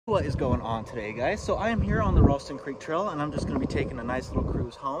What is going on today, guys? So I am here on the Ralston Creek Trail, and I'm just going to be taking a nice little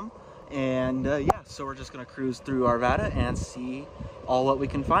cruise home. And yeah, so we're just going to cruise through Arvada and see all what we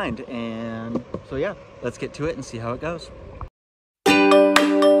can find. And so yeah, let's get to it and see how it goes.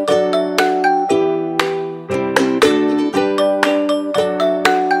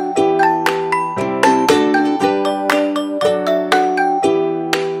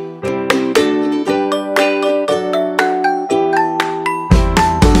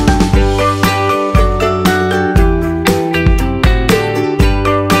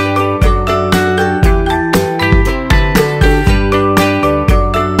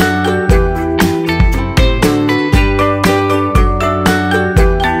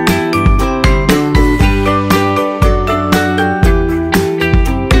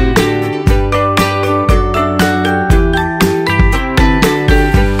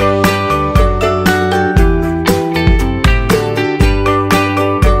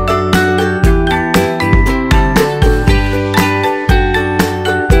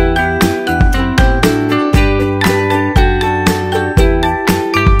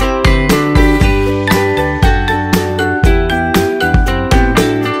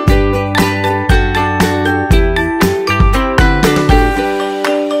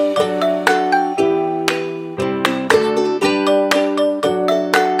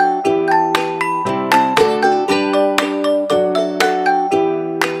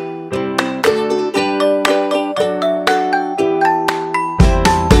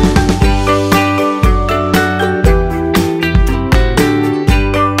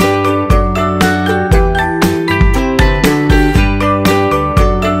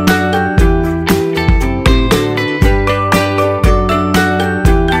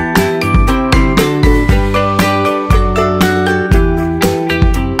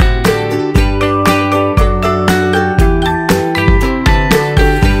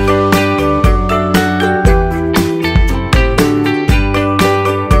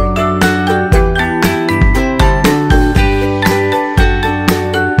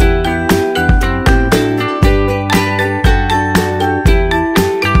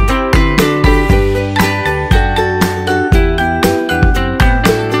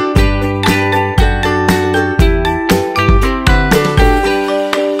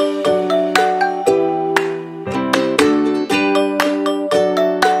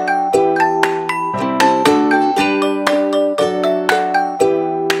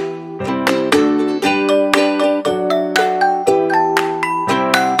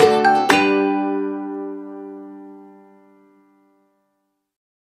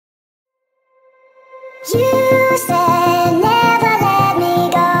 You said never let me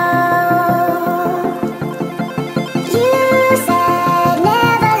go. You said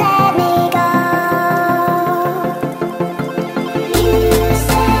never let me go. You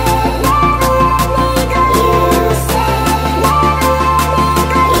said never let me go. You said never let me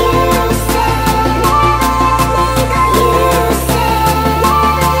go. You said never let me go. You said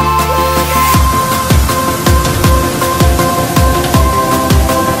never let me go.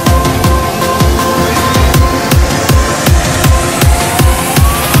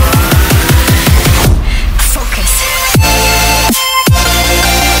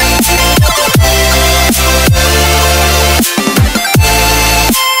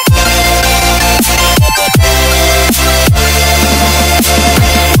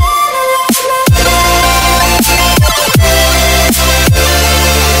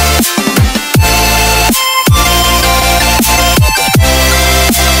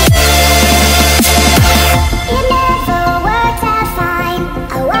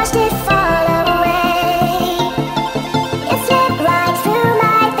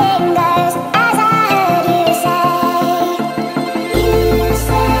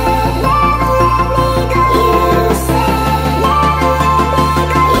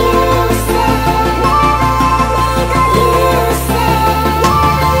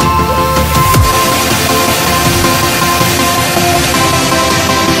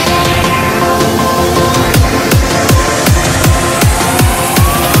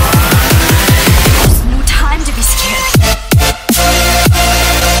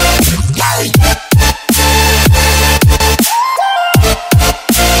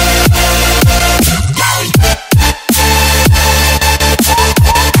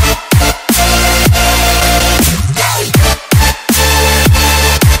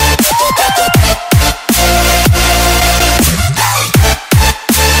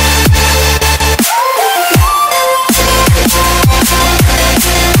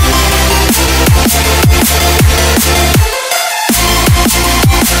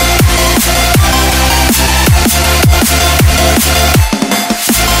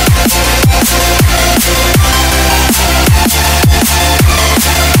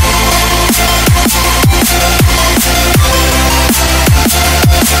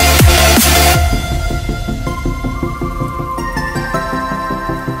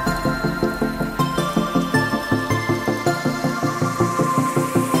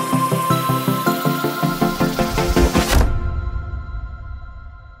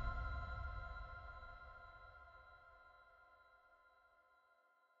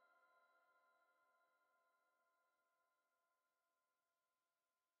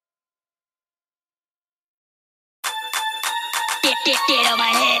 Get on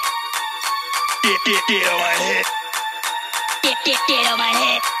my head. Get on my head. Get on my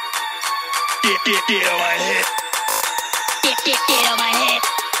head. Get on my head. Get on my head. Get on my head.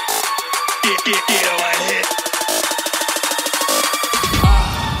 Get on my head.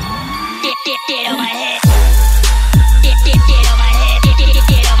 Get on my head. Get on my head. Get on my head.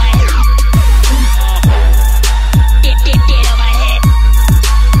 Get on my head. Get on my head.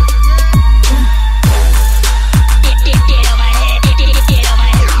 Get on my head. Get on my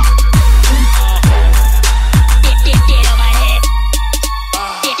head.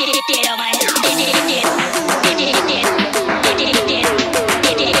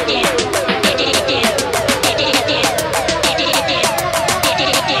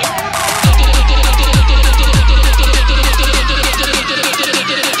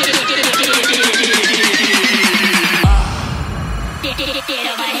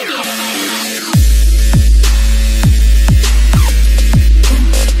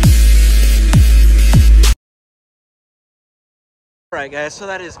 Alright guys, so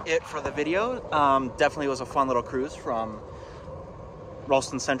that is it for the video. Definitely was a fun little cruise from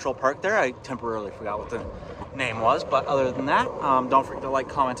Ralston Central Park there. I temporarily forgot what the name was, but other than that, don't forget to like,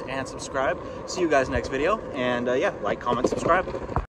 comment, and subscribe. See you guys next video, and yeah, like, comment, subscribe.